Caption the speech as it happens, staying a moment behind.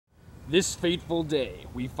This fateful day,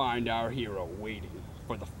 we find our hero waiting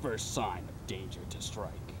for the first sign of danger to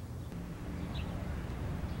strike.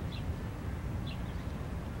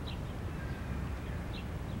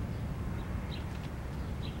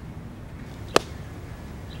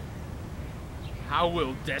 How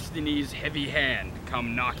will destiny's heavy hand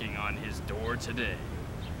come knocking on his door today?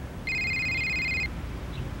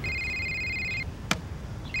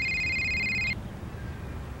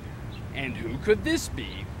 And who could this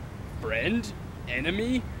be? Friend?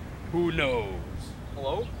 Enemy? Who knows?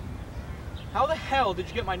 Hello? How the hell did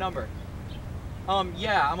you get my number?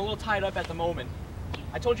 Yeah, I'm a little tied up at the moment.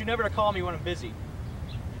 I told you never to call me when I'm busy.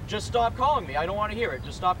 Just stop calling me. I don't want to hear it.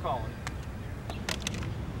 Just stop calling.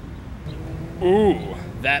 Ooh,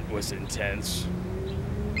 that was intense.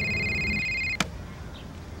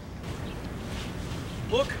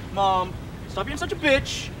 Look, Mom, stop being such a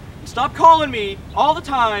bitch. And stop calling me all the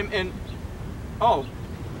time and... Oh,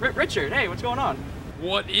 Richard, hey, what's going on?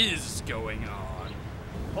 What is going on?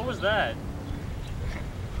 What was that?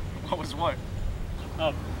 What was what?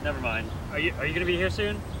 Oh, never mind. Are you gonna be here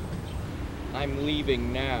soon? I'm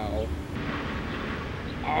leaving now.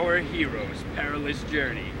 Our hero's perilous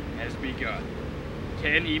journey has begun.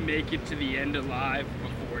 Can he make it to the end alive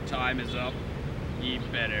before time is up? He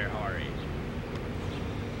better hurry.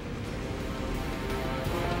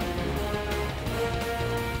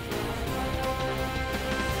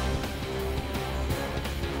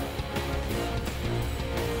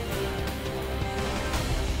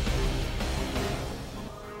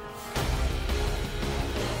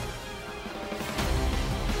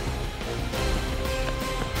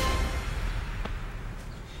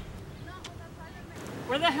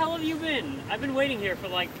 Where the hell have you been? I've been waiting here for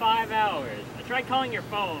like 5 hours. I tried calling your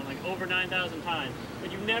phone like over 9,000 times,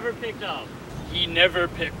 but you never picked up. He never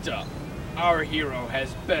picked up. Our hero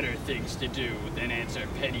has better things to do than answer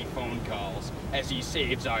petty phone calls as he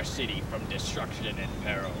saves our city from destruction and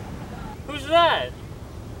peril. Who's that?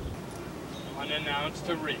 Unannounced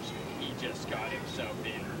to Richard, he just got himself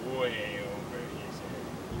in way over his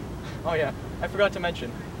head. Oh yeah, I forgot to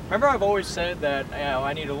mention. Remember I've always said that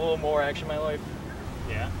I need a little more action in my life?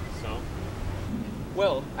 Yeah, so?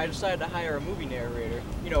 Well, I decided to hire a movie narrator.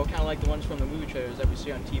 You know, kind of like the ones from the movie trailers that we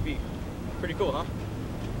see on TV. Pretty cool, huh?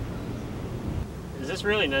 Is this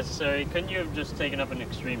really necessary? Couldn't you have just taken up an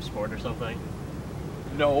extreme sport or something?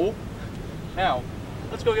 No. Now,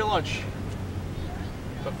 let's go get lunch.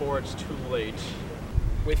 Before it's too late.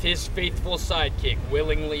 With his faithful sidekick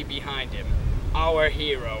willingly behind him, our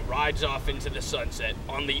hero rides off into the sunset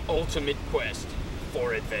on the ultimate quest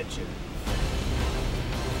for adventure.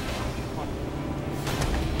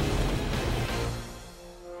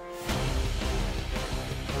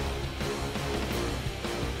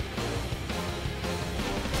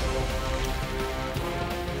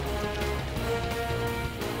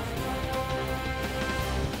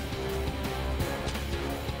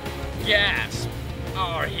 Gasp!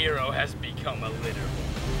 Our hero has become a litter boy.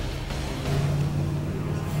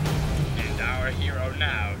 And our hero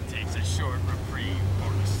now takes a short reprieve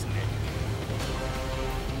for a snack.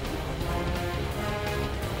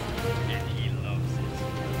 And he loves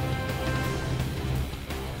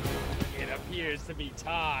it. It appears to be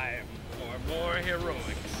time for more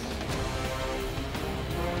heroics.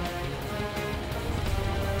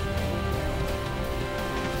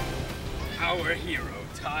 Our hero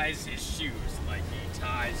ties his shoes like he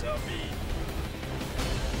ties a bee.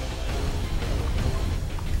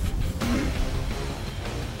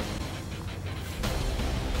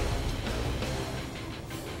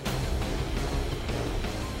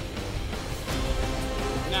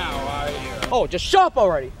 Now our hero. Oh, just shut up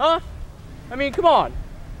already, huh? I mean, come on.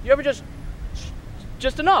 You ever just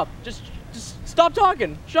enough? Just stop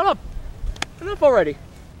talking. Shut up. Enough already.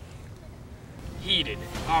 Heated,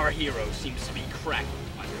 our hero seems to be cracking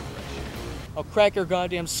under pressure. I'll crack your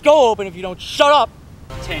goddamn skull open if you don't shut up.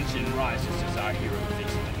 Tension rises as our hero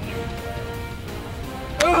faces a new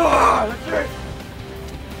threat. That's it.